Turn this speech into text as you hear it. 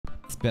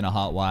been a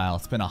hot while.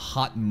 It's been a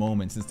hot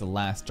moment since the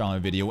last drama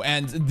video.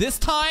 And this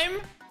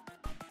time,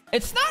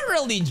 it's not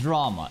really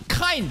drama.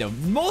 Kind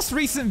of. Most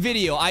recent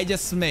video I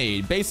just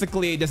made.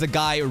 Basically, there's a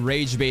guy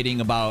rage baiting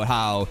about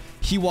how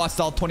he watched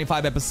all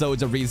 25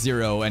 episodes of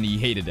ReZero and he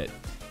hated it.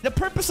 The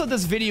purpose of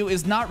this video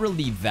is not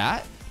really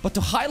that, but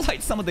to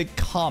highlight some of the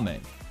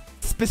comments.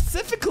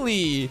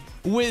 Specifically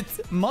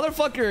with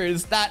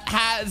motherfuckers that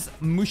has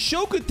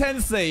Mushoku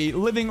Tensei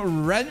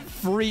living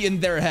rent-free in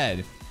their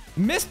head.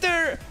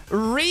 Mr.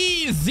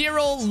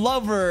 ReZero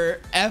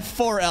Lover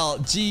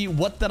F4L. Gee,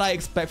 what did I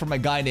expect from a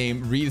guy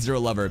named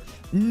ReZero Lover?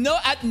 No,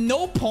 at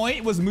no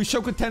point was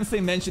Mushoku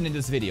Tensei mentioned in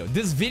this video.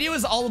 This video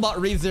is all about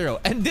ReZero,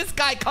 and this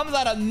guy comes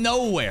out of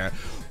nowhere.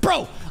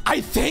 Bro,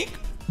 I think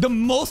the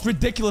most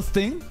ridiculous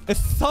thing is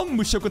some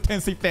Mushoku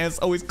Tensei fans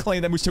always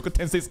claim that Mushoku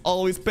Tensei is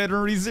always better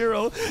than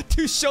ReZero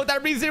to show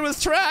that ReZero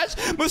is trash.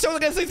 Mushoku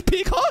Tensei is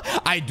peak,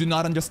 huh? I do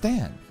not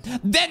understand.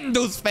 Then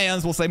those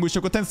fans will say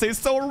Mushoku Tensei is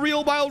so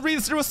real while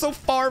ReZero is so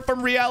far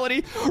from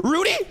reality.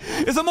 Rudy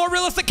is a more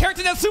realistic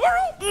character than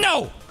Subaru?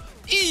 No!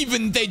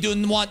 Even they do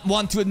not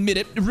want to admit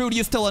it, Rudy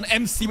is still an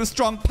MC with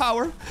strong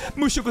power.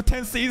 Mushoku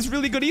Tensei is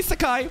really good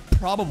isekai.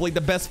 Probably the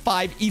best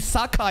 5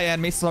 isekai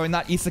anime. Sorry,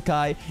 not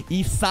isekai.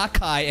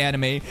 Isekai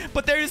anime.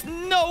 But there is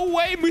no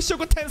way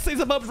Mushoku Tensei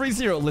is above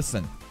ReZero.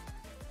 Listen.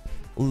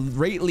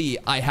 Lately,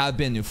 I have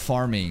been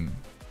farming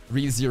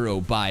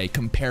ReZero by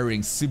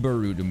comparing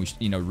Subaru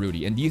to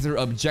Rudy. And these are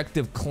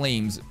objective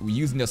claims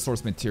using the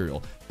source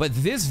material. But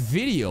this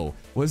video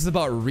was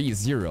about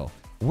ReZero.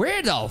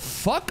 Where the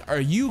fuck are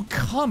you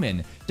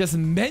coming? Just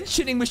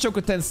mentioning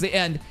Mushoku Tensei,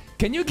 and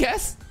can you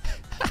guess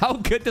how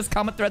good this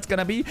comment thread's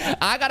gonna be?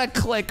 I gotta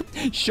click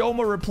show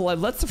more reply.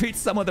 Let's read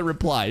some of the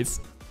replies.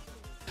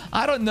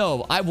 I don't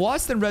know. I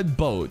watched and read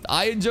both.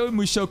 I enjoy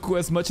Mushoku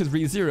as much as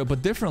ReZero,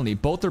 but differently.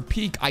 Both are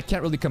peak. I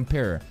can't really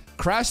compare.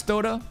 Crash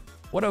Dota?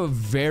 What a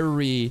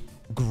very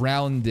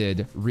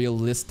grounded,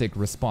 realistic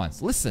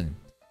response. Listen.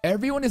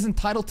 Everyone is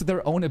entitled to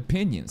their own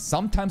opinions.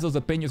 Sometimes those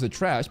opinions are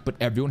trash, but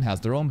everyone has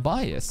their own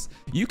bias.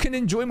 You can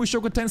enjoy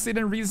Mushoku Tensei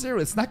and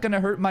ReZero. It's not gonna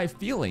hurt my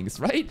feelings,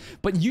 right?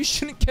 But you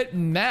shouldn't get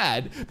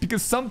mad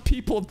because some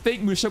people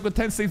think Mushoku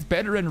Tensei is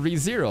better than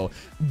ReZero.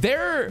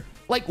 They're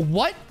like,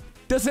 what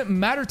doesn't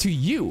matter to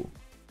you?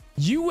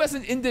 You as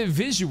an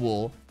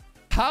individual,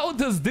 how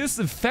does this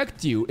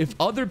affect you if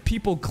other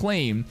people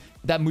claim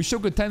that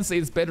Mushoku Tensei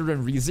is better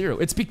than ReZero?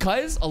 It's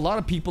because a lot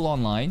of people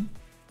online,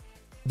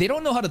 they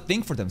don't know how to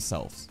think for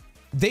themselves.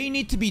 They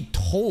need to be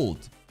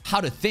told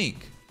how to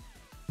think.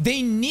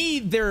 They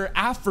need their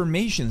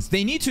affirmations.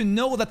 They need to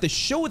know that the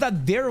show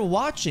that they're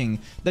watching,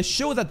 the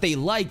show that they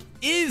like,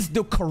 is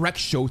the correct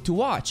show to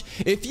watch.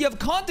 If you have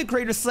content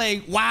creators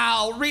saying,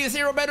 wow,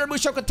 ReZero better than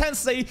Mushoku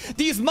Tensei,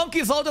 these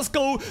monkeys all just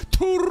go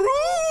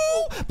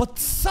Turu! But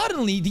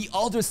suddenly the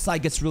other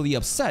side gets really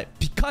upset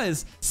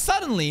because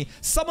suddenly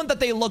someone that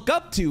they look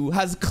up to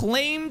has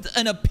claimed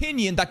an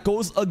opinion that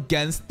goes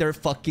against their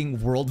fucking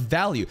world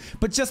value.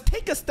 But just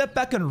take a step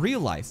back and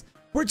realize,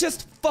 we're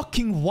just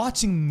fucking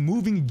watching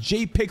moving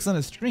JPEGs on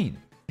a screen.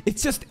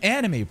 It's just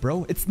anime,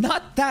 bro. It's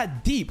not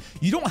that deep.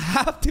 You don't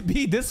have to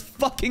be this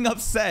fucking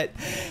upset.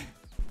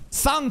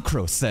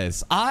 Sankro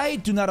says, I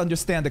do not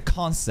understand the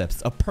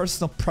concepts of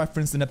personal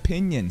preference and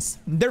opinions.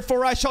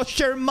 Therefore, I shall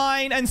share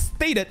mine and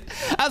state it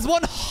as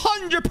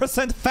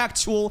 100%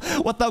 factual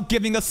without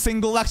giving a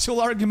single actual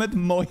argument.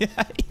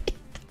 Moyai.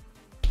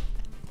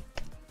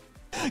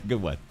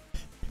 Good one.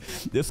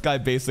 This guy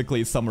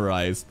basically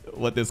summarized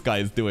what this guy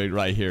is doing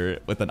right here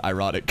with an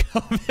ironic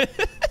comment.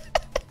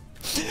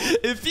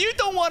 If you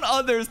don't want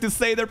others to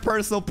say their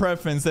personal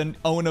preference and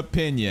own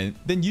opinion,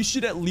 then you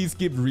should at least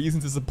give reason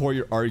to support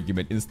your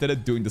argument instead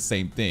of doing the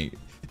same thing.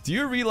 Do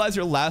you realize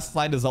your last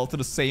line is also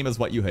the same as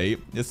what you hate?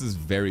 This is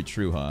very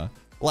true, huh?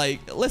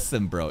 Like,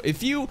 listen, bro.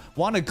 If you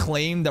want to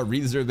claim that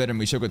ReZero is better than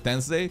Mushoku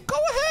Tensei, go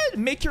ahead.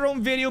 Make your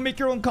own video, make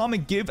your own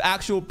comment, give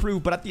actual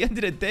proof. But at the end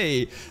of the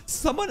day,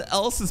 someone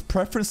else's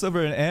preference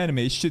over an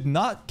anime should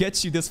not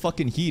get you this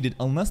fucking heated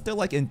unless they're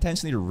like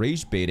intentionally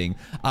rage baiting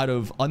out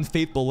of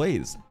unfaithful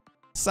ways.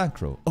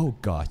 Sankro, oh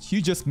god,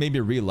 you just made me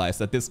realize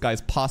that this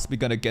guy's possibly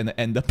gonna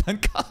end up on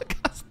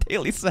Kaka's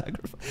daily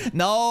sacrifice.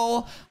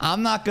 No,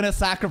 I'm not gonna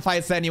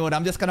sacrifice anyone.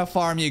 I'm just gonna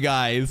farm you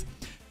guys.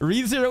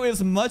 ReZero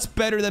is much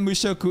better than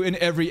Mushoku in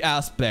every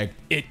aspect.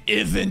 It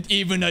isn't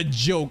even a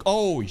joke.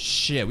 Oh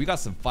shit, we got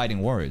some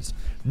fighting words.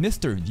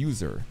 Mr.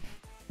 User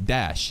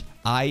dash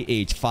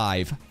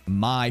IH5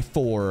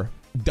 my4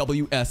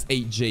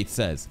 WS8J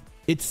says,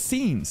 it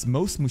seems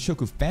most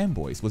Mushoku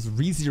fanboys was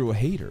ReZero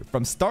hater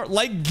from start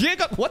like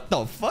Giga. What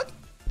the fuck?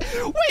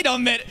 Wait a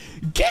minute.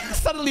 Giga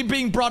suddenly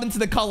being brought into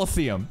the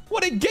Coliseum.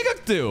 What did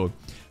Giga do?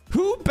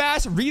 Who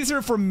bashed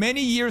ReZero for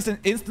many years and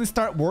instantly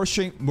start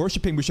worshiping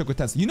Mushoku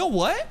Tensei? You know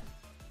what?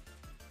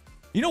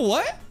 You know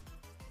what?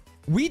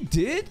 We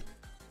did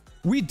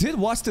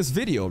watch this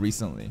video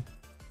recently.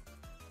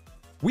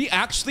 We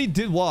actually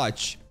did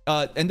watch,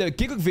 and the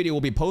Giga video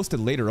will be posted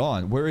later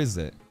on. Where is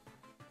it?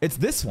 It's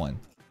this one.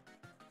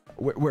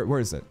 Where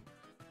is it?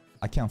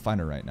 I can't find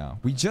it right now.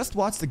 We just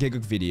watched the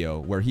Giguk video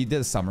where he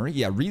did a summary.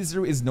 Yeah,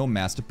 ReZero is no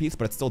masterpiece,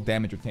 but it's still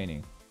damn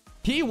entertaining.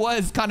 He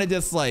was kind of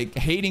just like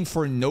hating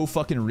for no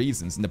fucking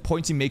reasons, and the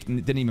points he made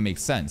didn't even make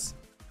sense.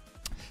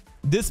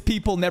 This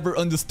people never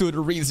understood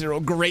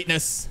ReZero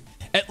greatness.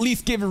 At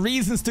least give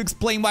reasons to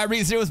explain why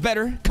ReZero is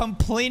better.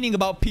 Complaining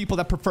about people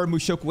that prefer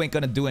Mushoku ain't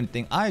gonna do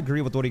anything. I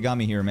agree with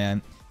Origami here,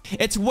 man.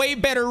 It's way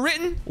better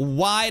written,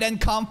 wide and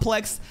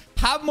complex,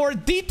 have more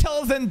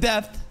details and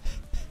depth.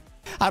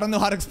 I don't know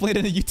how to explain it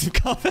in a YouTube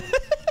comment.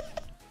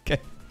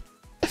 Okay.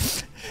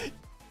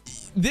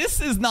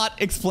 This is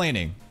not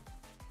explaining.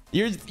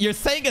 You're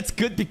saying it's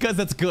good because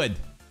it's good.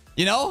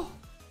 You know?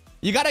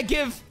 You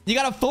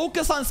gotta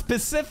focus on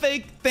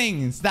specific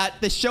things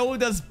that the show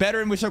does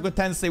better in Mushoku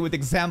Tensei with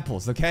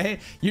examples, okay?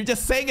 You're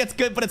just saying it's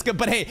good, but it's good.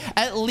 But hey,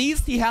 at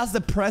least he has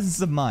the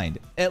presence of mind.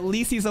 At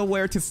least he's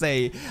aware to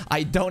say,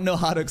 I don't know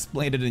how to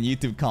explain it in a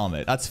YouTube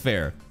comment. That's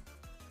fair.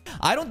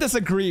 I don't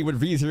disagree with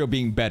ReZero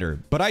being better,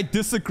 but I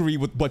disagree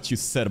with what you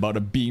said about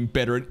it being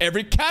better in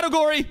every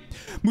category.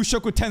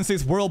 Mushoku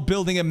Tensei's world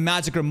building and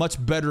magic are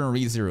much better than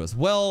ReZero's.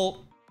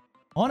 Well,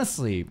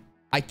 honestly,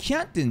 I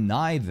can't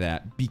deny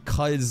that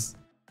because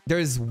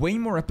there's way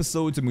more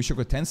episodes of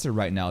Mushoku Tensei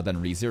right now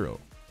than ReZero.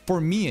 For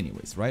me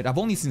anyways, right? I've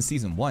only seen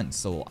season 1,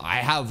 so I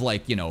have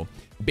like, you know,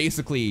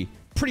 basically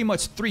pretty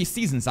much 3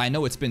 seasons. I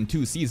know it's been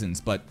 2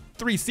 seasons, but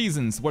 3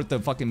 seasons worth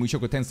of fucking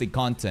Mushoku Tensei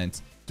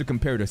content to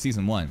compare to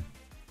season 1.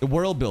 The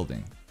world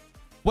building.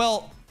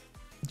 Well,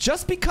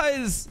 just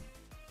because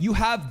you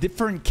have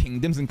different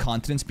kingdoms and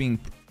continents being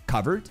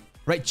covered,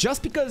 right?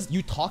 Just because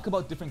you talk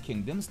about different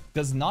kingdoms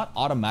does not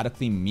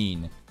automatically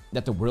mean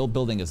that the world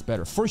building is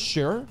better. For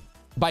sure,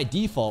 by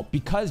default,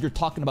 because you're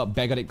talking about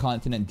Begarit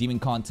continent, Demon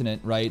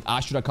continent, right?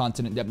 Ashura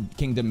continent,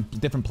 kingdom,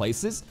 different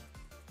places,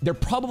 there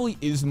probably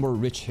is more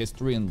rich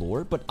history and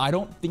lore, but I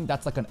don't think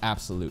that's like an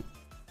absolute.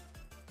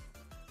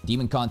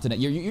 Demon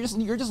continent,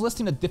 you're just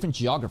listing the different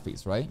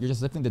geographies, right? You're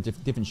just listing the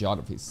different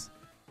geographies.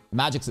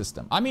 Magic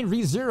system. I mean,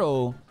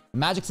 ReZero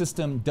magic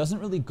system doesn't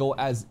really go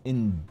as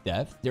in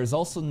depth. There's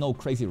also no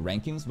crazy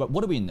rankings, but what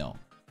do we know?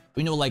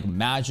 We know like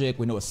magic,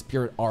 we know a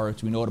spirit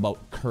art, we know about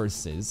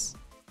curses.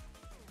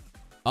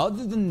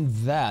 Other than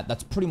that,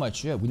 that's pretty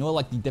much it. We know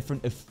like the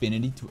different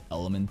affinity to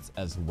elements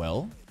as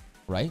well,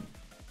 right?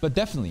 But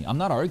definitely, I'm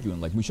not arguing.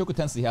 Like Mushoku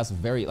Tensei has a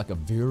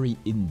very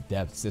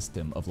in-depth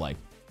system of like,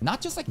 not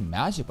just like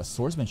magic, but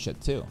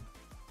swordsmanship too.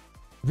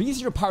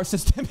 ReZero power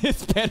system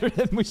is better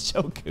than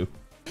Mushoku.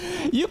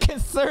 You can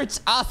search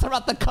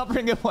Asarat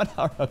covering in 1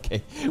 hour.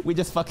 Okay, we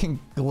just fucking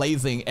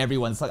glazing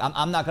everyone. So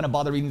I'm not gonna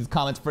bother reading these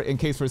comments in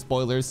case for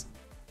spoilers.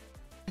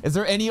 Is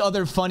there any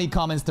other funny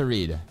comments to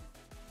read?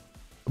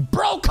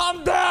 Bro,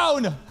 calm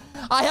down!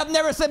 I have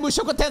never said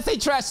Mushoku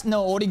Tensei trash.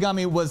 No,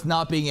 Origami was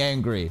not being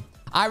angry.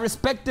 I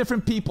respect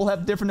different people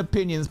have different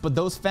opinions, but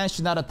those fans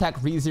should not attack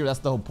ReZero. That's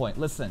the whole point.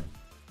 Listen,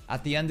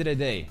 at the end of the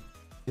day,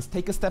 just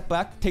take a step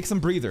back, take some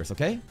breathers,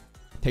 okay?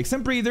 Take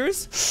some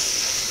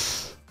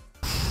breathers.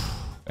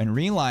 And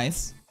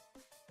realize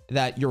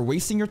that you're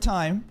wasting your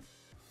time,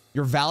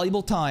 your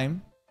valuable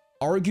time,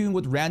 arguing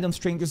with random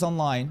strangers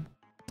online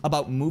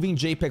about moving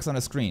JPEGs on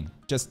a screen.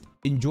 Just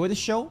enjoy the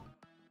show,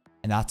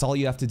 and that's all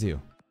you have to do.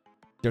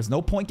 There's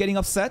no point getting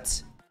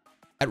upset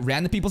at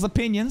random people's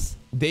opinions.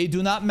 They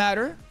do not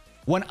matter.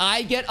 When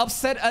I get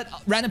upset at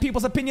random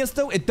people's opinions,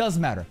 though, it does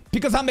matter.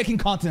 Because I'm making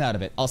content out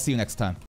of it. I'll see you next time.